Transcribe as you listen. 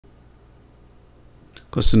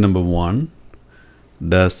Question number 1.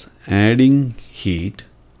 Does adding heat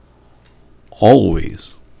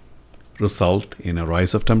always result in a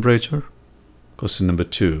rise of temperature? Question number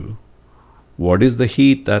 2. What is the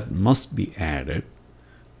heat that must be added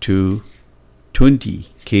to 20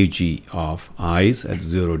 kg of ice at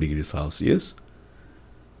 0 degrees Celsius,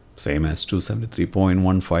 same as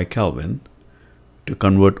 273.15 Kelvin, to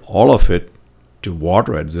convert all of it to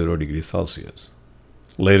water at 0 degrees Celsius?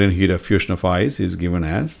 Latent heat of fusion of ice is given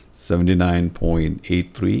as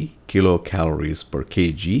 79.83 kilocalories per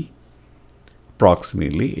kg,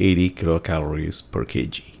 approximately 80 kilocalories per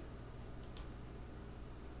kg.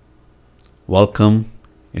 Welcome,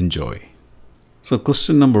 enjoy. So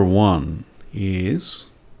question number 1 is,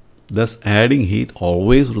 does adding heat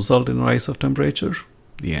always result in a rise of temperature?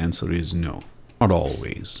 The answer is no, not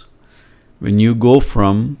always. When you go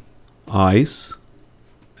from ice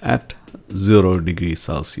at 0 degrees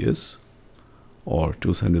Celsius or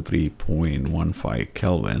 273.15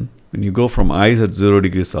 Kelvin, when you go from ice at 0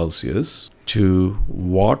 degrees Celsius to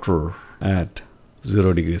water at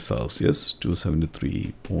 0 degrees Celsius,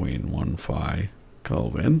 273.15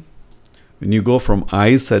 Kelvin, when you go from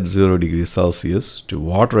ice at 0 degrees Celsius to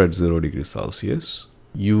water at 0 degrees Celsius,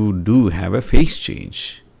 you do have a phase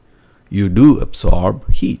change. You do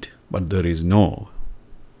absorb heat, but there is no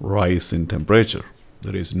rise in temperature.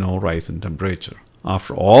 There is no rise in temperature.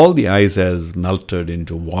 After all the ice has melted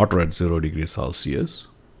into water at 0 degrees Celsius,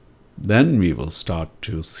 then we will start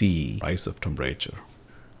to see rise of temperature.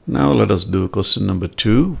 Now let us do question number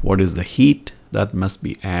 2. What is the heat that must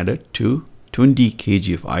be added to 20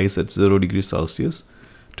 kg of ice at 0 degrees Celsius,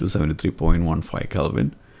 273.15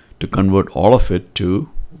 Kelvin, to convert all of it to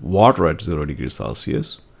water at 0 degrees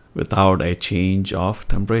Celsius without a change of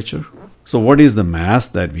temperature? So what is the mass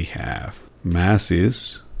that we have? Mass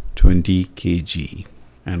is 20 kg.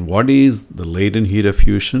 And what is the latent heat of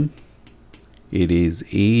fusion? It is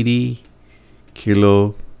 80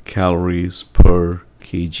 kilocalories per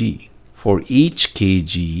kg. For each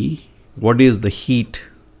kg, what is the heat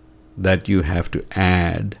that you have to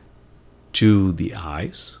add to the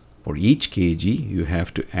ice? For each kg, you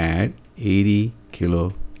have to add 80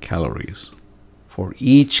 kilocalories. For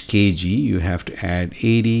each kg, you have to add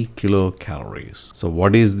 80 kilocalories. So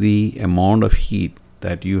what is the amount of heat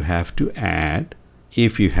that you have to add?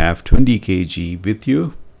 If you have 20 kg with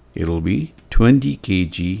you, it will be 20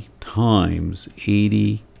 kg times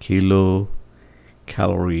 80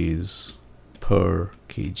 kilocalories per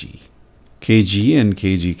kg. Kg and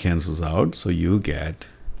kg cancels out, so you get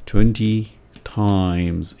 20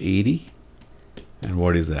 times 80. And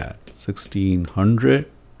what is that? 1600.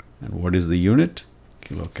 And what is the unit?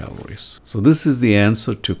 Kilocalories. So this is the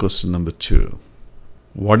answer to question number 2.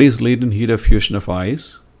 What is latent heat of fusion of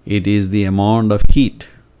ice? It is the amount of heat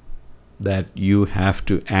that you have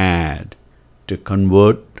to add to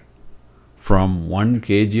convert from 1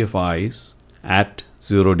 kg of ice at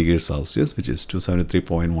 0 degrees Celsius, which is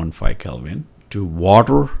 273.15 Kelvin, to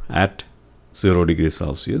water at 0 degrees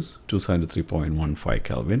Celsius, 273.15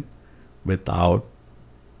 Kelvin, without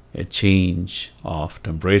a change of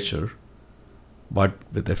temperature, but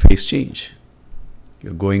with a phase change.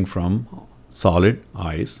 You're going from solid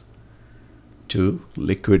ice to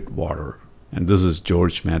liquid water. And this is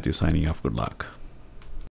George Mathew signing off. Good luck.